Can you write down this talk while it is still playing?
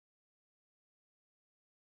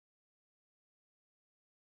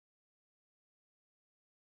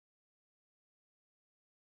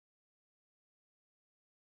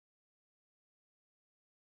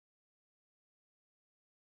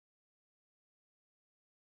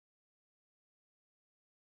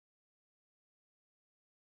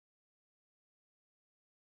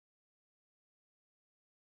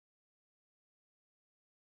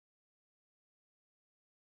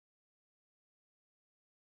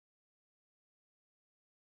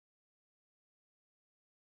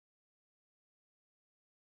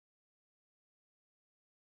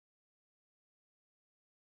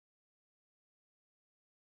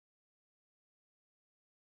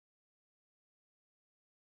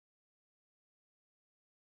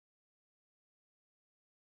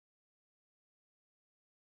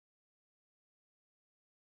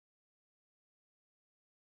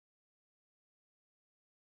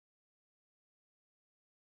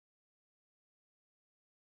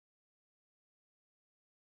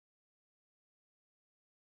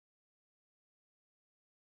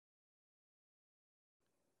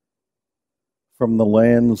From the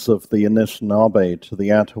lands of the Anishinaabe to the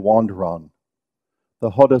Atawandaron, the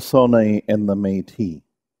Haudenosaunee and the Métis,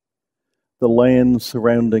 the lands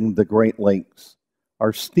surrounding the Great Lakes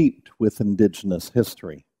are steeped with Indigenous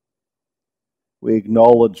history. We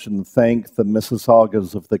acknowledge and thank the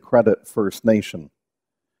Mississaugas of the Credit First Nation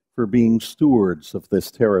for being stewards of this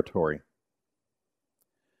territory.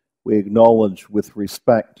 We acknowledge with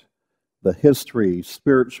respect the history,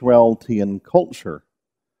 spirituality, and culture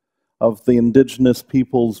of the Indigenous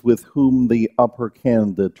peoples with whom the Upper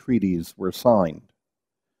Canada Treaties were signed,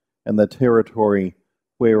 and the territory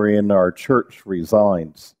wherein our church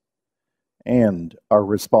resides, and our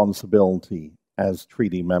responsibility as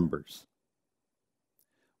treaty members.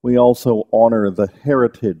 We also honor the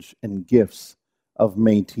heritage and gifts of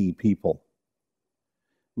Métis people.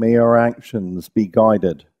 May our actions be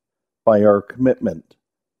guided by our commitment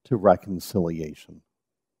to reconciliation.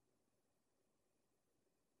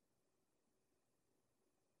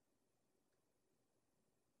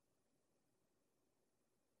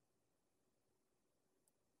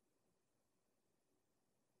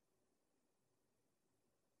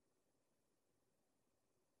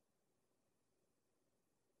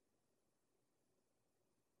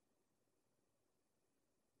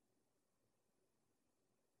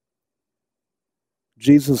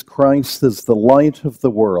 Jesus Christ is the light of the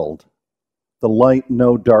world, the light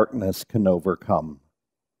no darkness can overcome.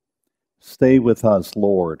 Stay with us,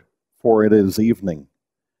 Lord, for it is evening,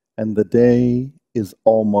 and the day is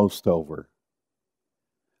almost over.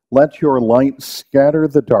 Let your light scatter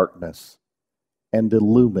the darkness and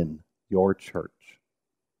illumine your church.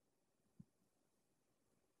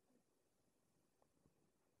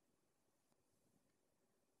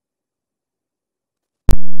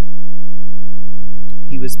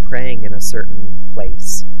 He was praying in a certain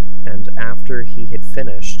place, and after he had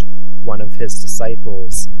finished, one of his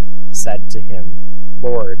disciples said to him,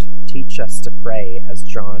 "Lord, teach us to pray as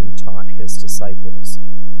John taught his disciples."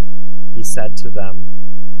 He said to them,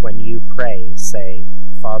 "When you pray, say,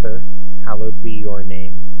 'Father, hallowed be your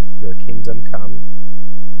name, your kingdom come.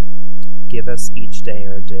 Give us each day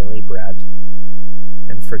our daily bread,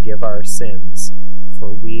 and forgive our sins,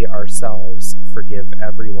 for we ourselves forgive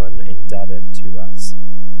everyone indebted to us.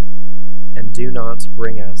 And do not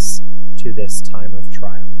bring us to this time of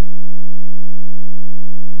trial.'"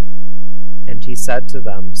 And he said to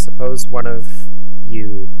them, "Suppose one of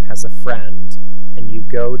you has a friend, and you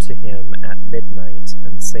go to him at midnight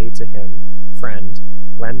and say to him, 'Friend,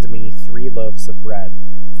 lend me 3 loaves of bread,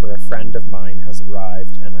 for a friend of mine has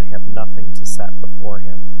arrived, and I have nothing to set before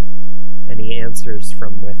him.' And he answers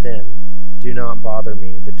from within, 'Do not bother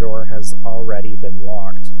me, the door has already been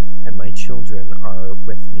locked, and my children are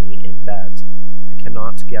with me in bed. I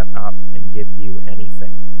cannot get up and give you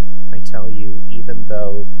anything.' I tell you, even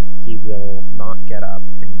though he will not get up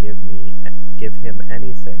and give him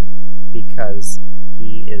anything, because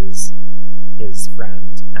he is his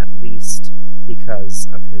friend, at least because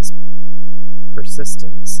of his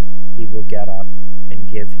persistence, he will get up and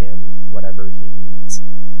give him whatever he needs.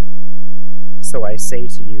 So I say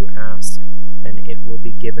to you, ask, and it will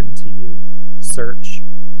be given to you. Search,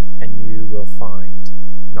 and you will find.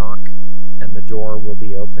 Knock, and the door will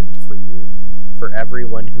be opened for you. For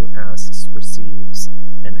everyone who asks receives,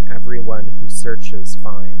 and everyone who searches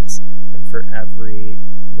finds, and for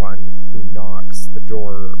everyone who knocks the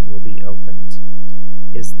door will be opened.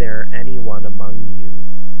 Is there anyone among you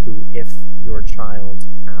who, if your child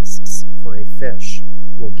asks for a fish,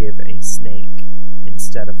 will give a snake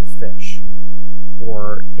instead of a fish?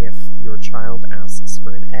 Or if your child asks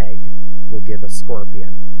for an egg, will give a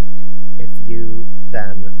scorpion? If you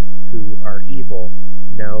then, who are evil,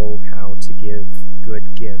 know how to give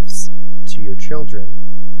good gifts to your children,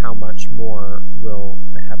 how much more will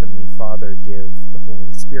the Heavenly Father give the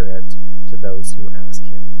Holy Spirit to those who ask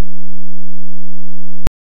him?"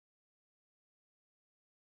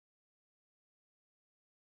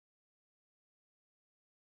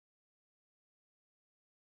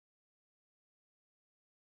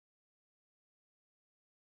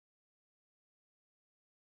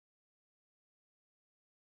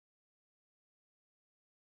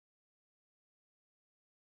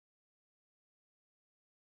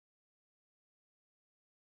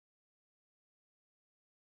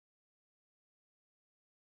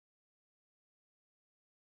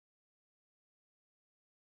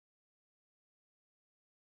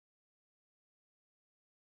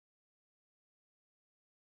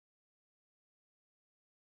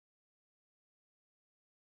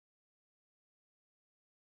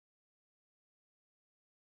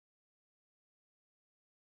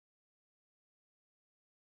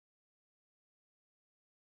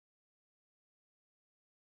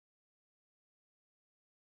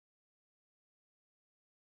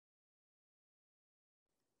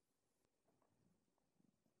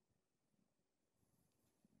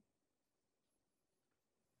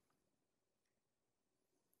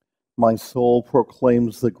 My soul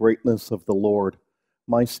proclaims the greatness of the Lord.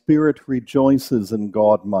 My spirit rejoices in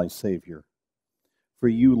God my Savior. For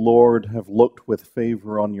you, Lord, have looked with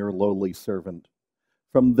favor on your lowly servant.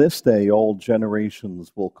 From this day all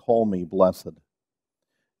generations will call me blessed.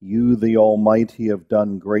 You, the Almighty, have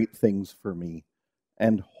done great things for me,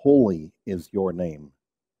 and holy is your name.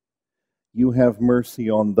 You have mercy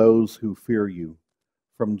on those who fear you,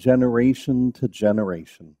 from generation to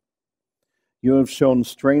generation. You have shown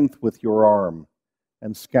strength with your arm,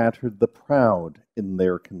 and scattered the proud in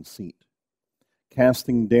their conceit,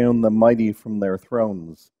 casting down the mighty from their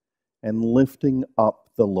thrones, and lifting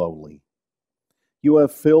up the lowly. You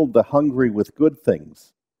have filled the hungry with good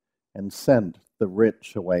things, and sent the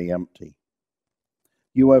rich away empty.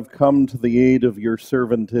 You have come to the aid of your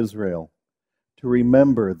servant Israel, to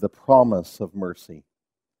remember the promise of mercy,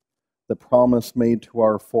 the promise made to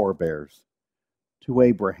our forebears, to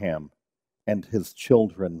Abraham and his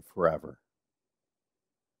children forever.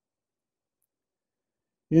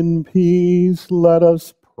 In peace let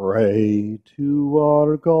us pray to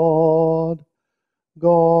our God.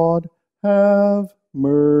 God, have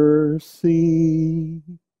mercy.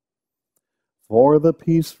 For the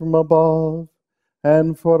peace from above,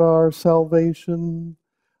 and for our salvation,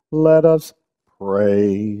 let us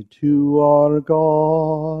pray to our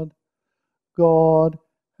God. God,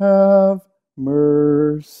 have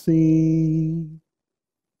mercy.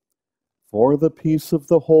 For the peace of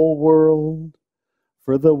the whole world,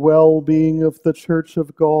 for the well-being of the Church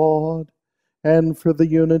of God, and for the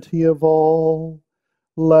unity of all,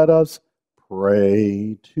 let us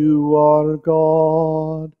pray to our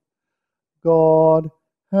God. God,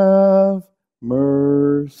 have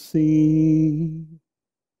mercy.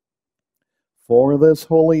 For this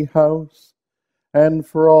holy house, and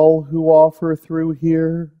for all who offer through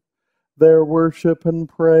here their worship and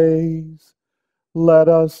praise, let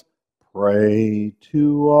us pray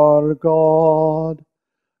to our God.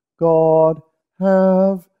 God,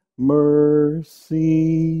 have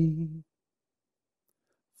mercy.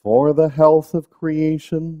 For the health of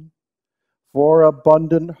creation, for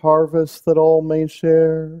abundant harvest that all may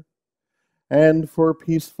share, and for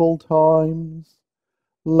peaceful times,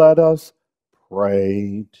 let us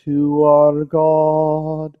pray to our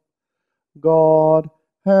God. God,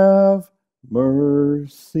 have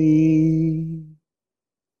mercy.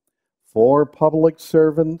 For public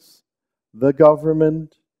servants, the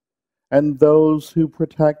government, and those who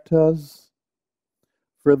protect us,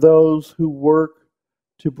 for those who work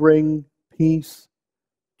to bring peace,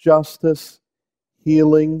 justice,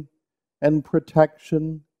 healing, and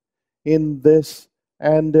protection in this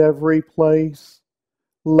and every place,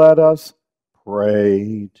 let us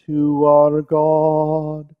pray to our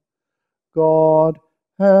God. God,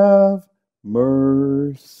 have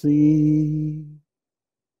mercy.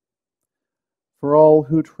 For all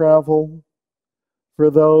who travel,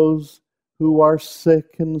 for those who are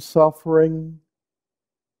sick and suffering,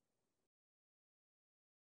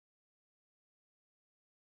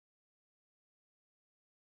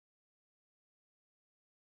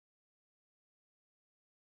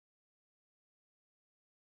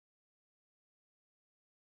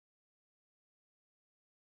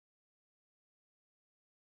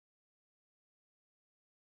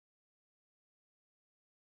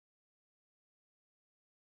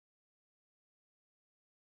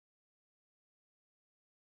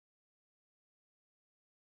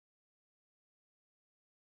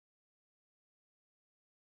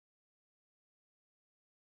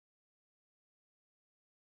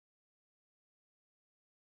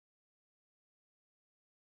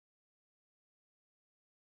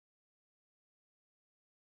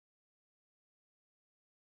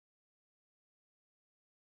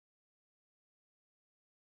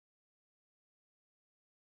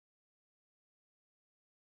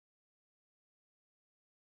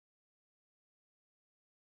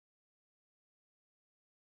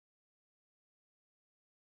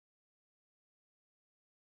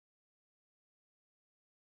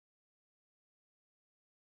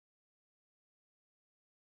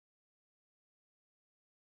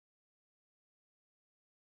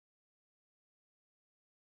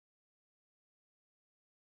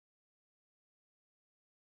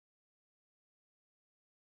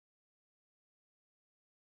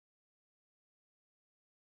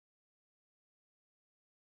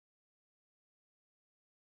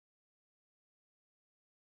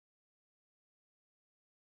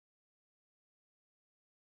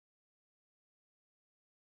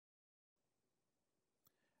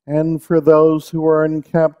 and for those who are in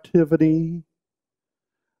captivity,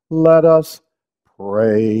 let us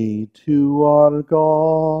pray to our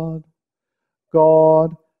God.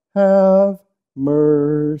 God, have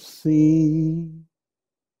mercy.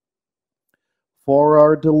 For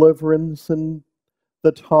our deliverance in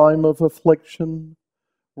the time of affliction,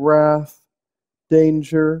 wrath,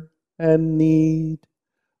 danger, and need,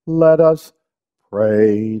 let us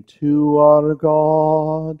pray to our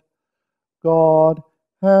God. God,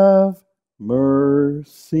 have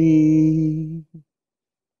mercy.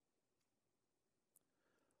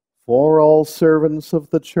 For all servants of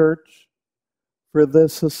the Church, for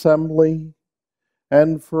this assembly,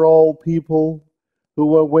 and for all people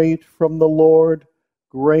who await from the Lord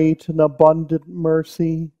great and abundant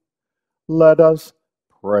mercy, let us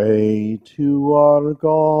pray to our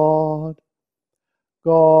God.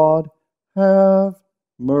 God, have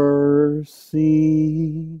mercy.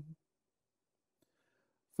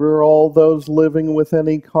 For all those living with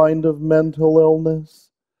any kind of mental illness,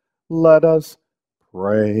 let us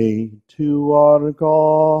pray to our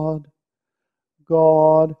God.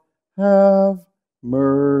 God, have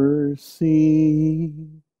mercy.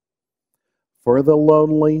 For the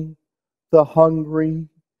lonely, the hungry,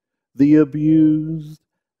 the abused,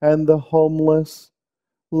 and the homeless,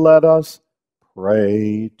 let us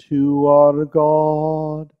pray to our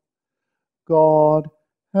God. God,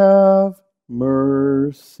 have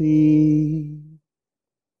mercy.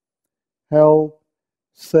 Help,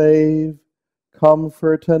 save,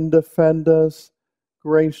 comfort, and defend us,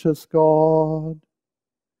 gracious God.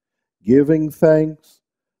 Giving thanks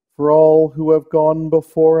for all who have gone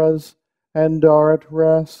before us and are at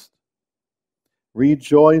rest,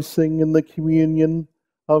 rejoicing in the communion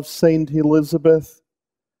of Saint Elizabeth,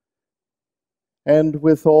 and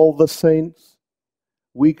with all the saints,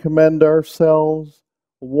 we commend ourselves,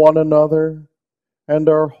 one another, and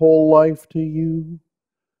our whole life to you,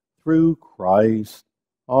 through Christ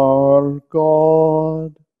our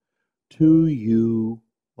God. To you,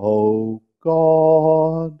 O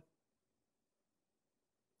God.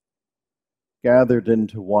 Gathered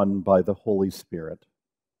into one by the Holy Spirit,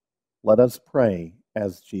 let us pray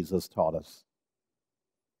as Jesus taught us.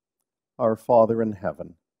 Our Father in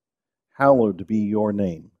heaven, hallowed be your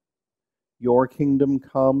name. Your kingdom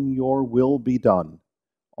come, your will be done,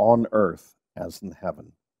 on earth as in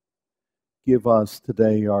heaven. Give us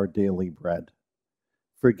today our daily bread.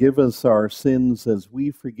 Forgive us our sins as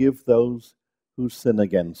we forgive those who sin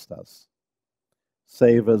against us.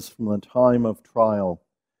 Save us from the time of trial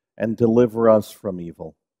and deliver us from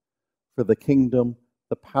evil. For the kingdom,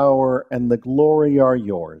 the power, and the glory are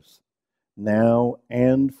yours, now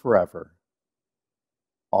and forever.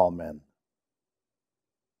 Amen.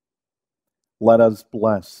 Let us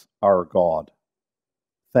bless our God.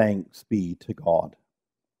 Thanks be to God.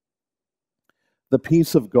 The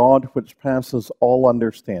peace of God, which passes all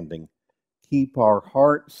understanding, keep our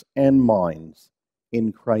hearts and minds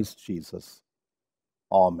in Christ Jesus.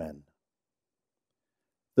 Amen.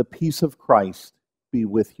 The peace of Christ be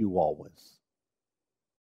with you always.